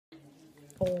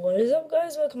What is up,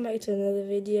 guys? Welcome back to another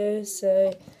video.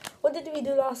 So, what did we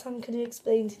do last time? Can you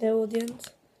explain to the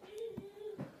audience?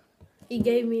 He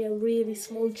gave me a really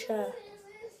small chair.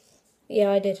 Yeah,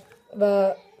 I did.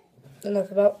 But enough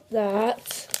about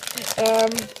that.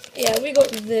 Yeah, we got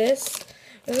this.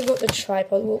 We got the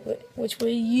tripod, which we're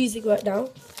using right now.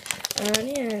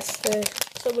 And yeah, so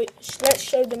let's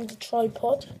show them the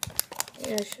tripod.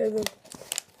 Yeah, show them.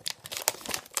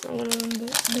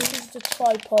 This is the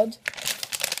tripod.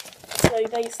 So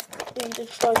basically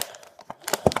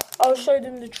I'll show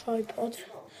them the tripod.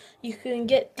 You can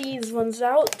get these ones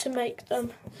out to make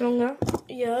them longer.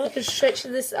 Yeah. You can stretch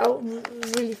this out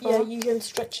really far. Yeah, you can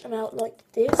stretch them out like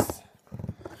this.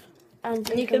 And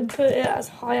you can put it as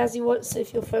high as you want. So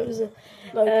if your photos are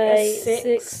like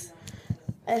S6,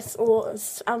 S or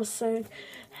Samsung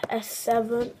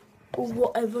S7 or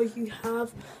whatever you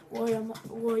have.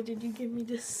 Why did you give me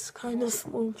this kind of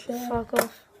small chair? Fuck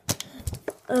off.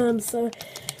 So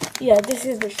yeah, this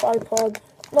is the tripod.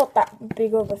 Not that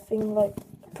big of a thing. Like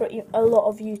a lot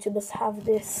of YouTubers have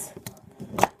this.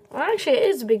 Actually, it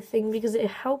is a big thing because it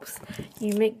helps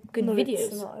you make good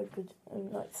videos.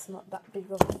 It's not that big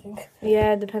of a thing.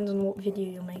 Yeah, it depends on what video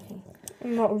you're making.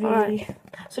 Not really. Right.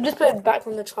 So just put it back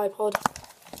on the tripod.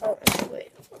 Oh,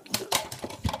 wait.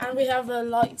 And we have a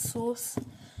light source,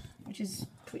 which is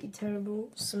pretty terrible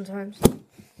sometimes.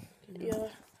 Yeah,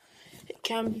 it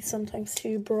can be sometimes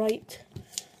too bright.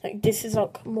 Like this is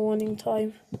like morning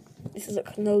time. This is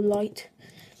like no light.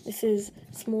 This is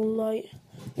small light.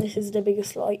 This is the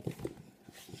biggest light.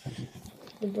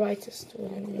 The brightest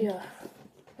one. Yeah.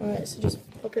 Alright, so just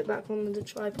pop it back on the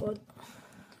tripod.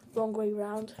 Wrong way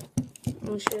round.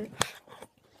 Oh shit.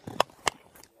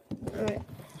 Alright.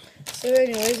 So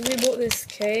anyways, we bought this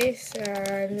case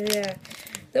and yeah.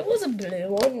 There was a blue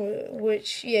one,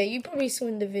 which yeah, you probably saw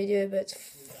in the video, but it's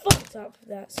fucked up.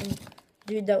 That's some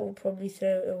dude that will probably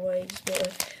throw it away.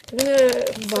 I'm gonna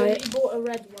buy it. We bought a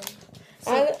red one.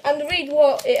 So and read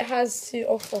what it has to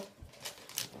offer.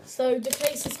 So the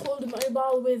case is called the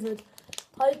Mobile Wizard.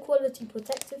 High quality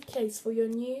protective case for your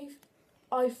new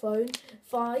iPhone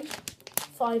 5,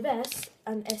 5S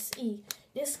and SE.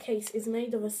 This case is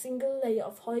made of a single layer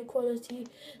of high quality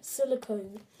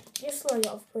silicone. This layer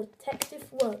of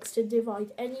protective works to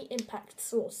divide any impact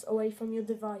source away from your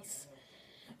device.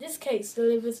 This case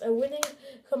delivers a winning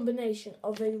combination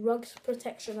of a rugged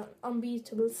protection and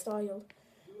unbeatable style.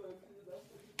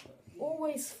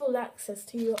 Always full access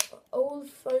to your old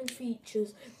phone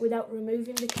features without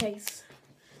removing the case.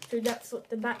 So that's what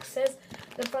the back says.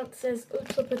 The front says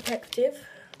ultra protective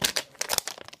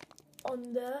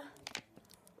on there.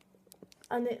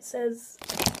 And it says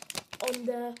on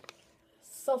there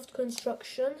soft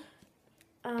construction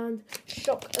and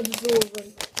shock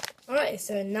absorbent. Alright,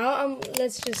 so now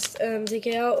let's just take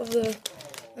it out of the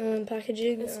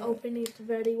packaging. Let's open it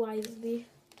very wisely.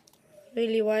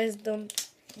 Really wise, don't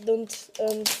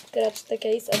scratch the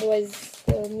case, otherwise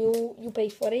you pay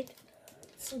for it.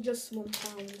 So just £1.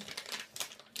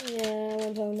 Yeah,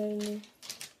 £1 only.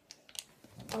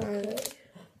 Okay.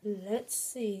 Let's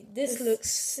see. This looks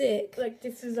sick. Like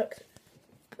this is like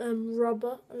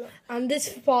rubber. And this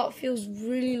part feels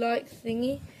really like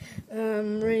thingy.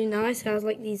 Really nice. It has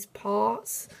like these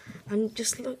parts and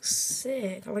just looks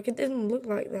sick. Like it didn't look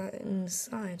like that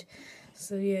inside.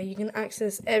 So yeah, you can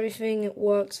access everything. It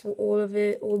works for all of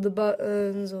it, all the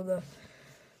buttons, all the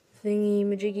thingy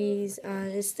majiggies,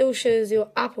 and it still shows your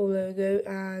Apple logo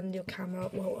and your camera.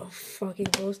 Well, of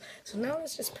fucking course. So now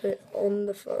let's just put it on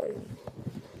the phone.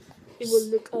 It will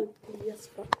look ugly, yes,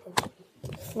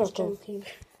 Fuck joking.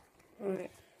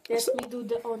 Alright. Let me do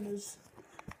the honors,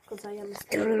 because I am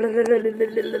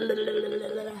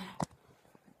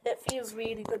It feels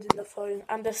really good in the phone,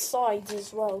 and the sides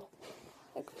as well.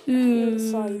 The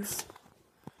sides.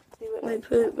 Wait,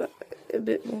 put it back a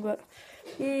bit more back.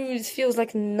 It feels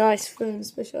like a nice phone,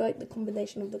 especially like the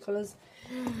combination of the colours.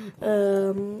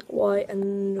 White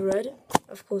and red.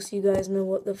 Of course, you guys know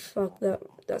what the fuck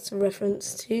that's a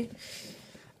reference to.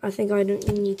 I think I don't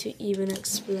need to even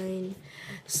explain.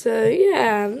 So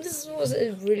yeah, this was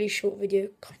a really short video,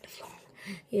 kind of long.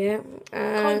 Yeah.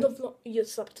 Kind of long.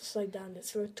 It's upside down.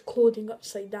 It's recording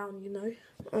upside down, you know.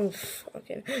 Oh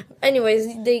fucking.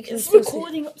 Anyways, they can. It's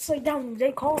recording upside down.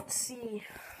 They can't see.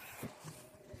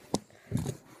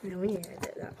 No, we need to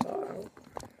edit that part out.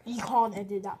 You can't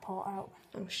edit that part out.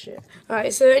 Oh shit.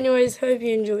 Alright, so anyways, hope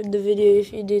you enjoyed the video.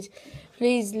 If you did,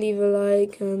 please leave a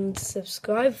like and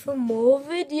subscribe for more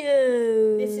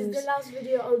videos. This is the last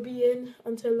video I'll be in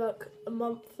until like a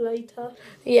month later.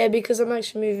 Yeah, because I'm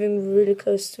actually moving really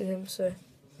close to him, so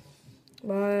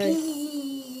bye.